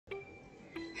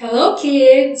Hello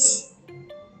kids!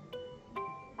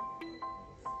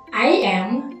 I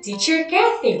am Teacher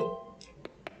Kathy.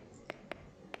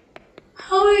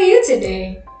 How are you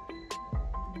today?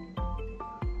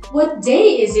 What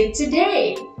day is it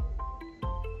today?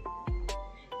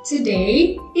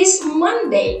 Today is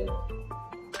Monday.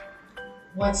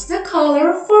 What's the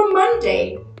color for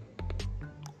Monday?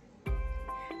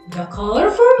 The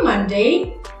color for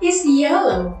Monday is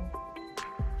yellow.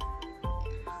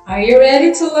 Are you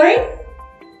ready to learn?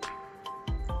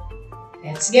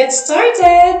 Let's get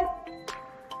started!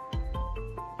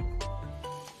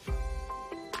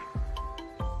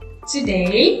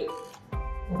 Today,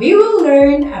 we will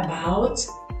learn about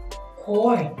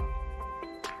corn.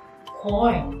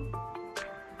 Corn.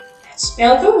 Let's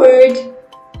spell the word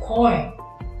corn.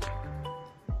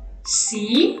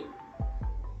 C-O-R-N,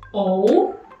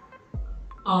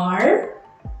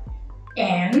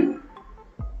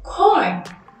 corn.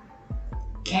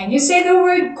 Can you say the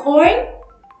word corn?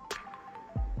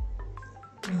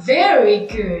 Very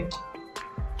good.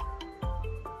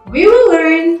 We will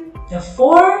learn the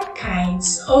 4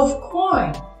 kinds of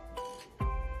corn.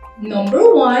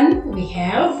 Number 1, we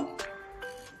have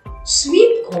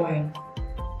sweet corn.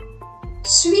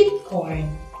 Sweet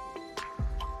corn.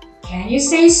 Can you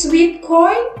say sweet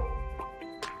corn?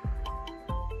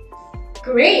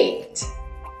 Great.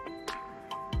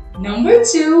 Number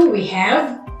 2, we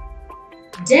have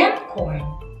damp corn.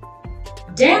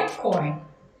 Damp corn.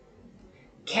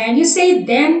 Can you say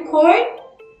damp corn?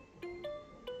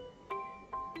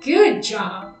 Good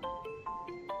job.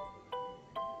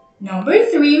 Number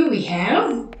 3, we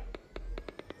have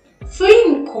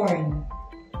flint corn.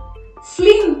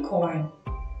 Flint corn.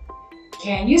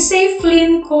 Can you say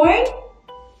flint corn?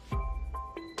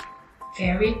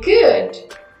 Very good.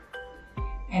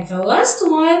 And the last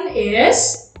one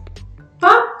is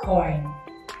popcorn.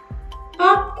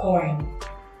 Popcorn.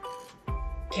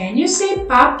 Can you say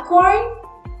popcorn?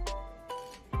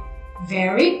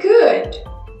 Very good.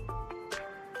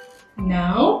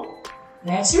 Now,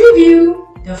 let's review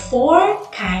the 4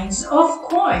 kinds of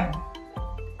corn.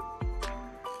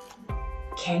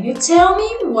 Can you tell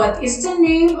me what is the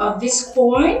name of this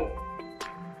corn?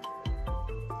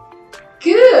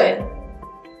 Good.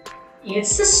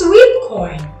 It's a sweet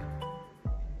corn.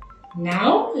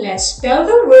 Now, let's spell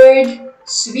the word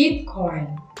sweet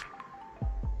corn.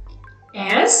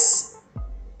 S-W-E-E-T-C-O-R-N.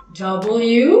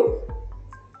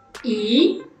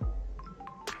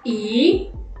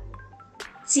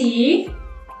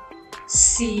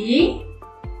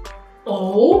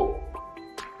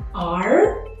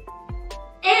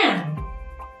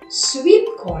 Sweet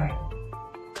corn.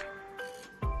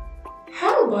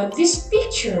 How about this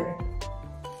picture?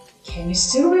 Can you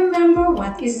still remember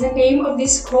what is the name of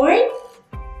this corn?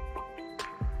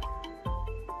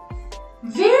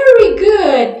 Very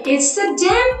good! It's the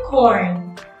damp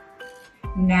corn.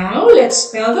 Now let's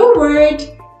spell the word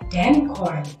damp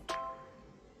corn.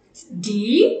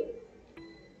 D-E-N-T-C-O-R-N.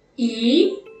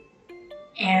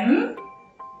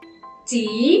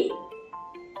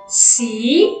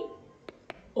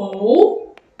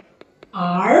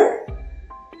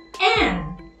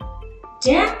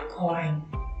 Damp corn.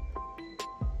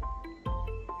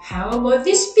 How about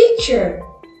this picture?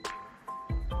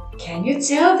 Can you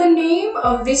tell the name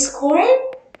of this corn?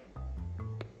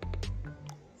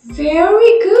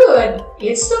 Very good!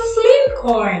 It's the flint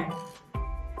corn.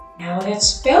 Now let's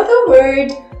spell the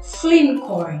word flint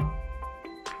corn.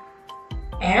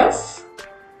 F-L-I-N-T-C-O-R-N.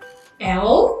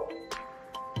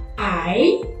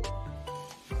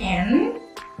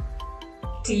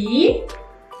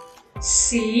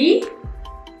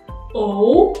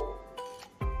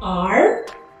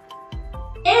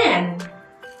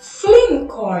 Flint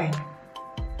corn.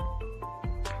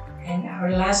 And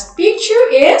our last picture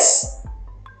is,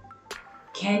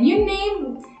 can you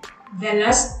name the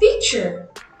last picture?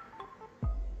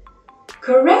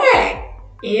 Correct!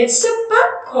 It's a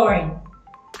popcorn.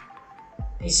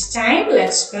 This time,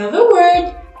 let's spell the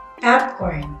word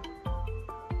popcorn.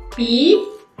 P-O-P-C-O-R-N.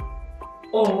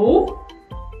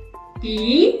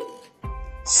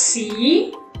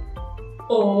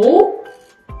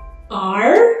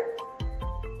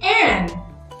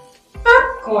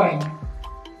 Popcorn.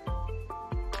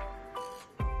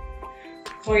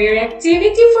 For your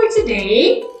activity for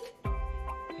today,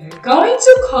 you're going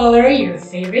to color your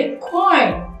favorite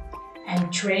corn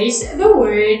and trace the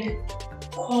word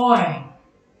corn.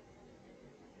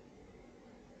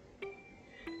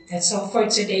 That's all for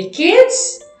today,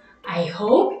 kids. I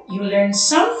hope you learned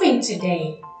something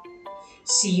today.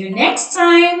 See you next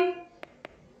time.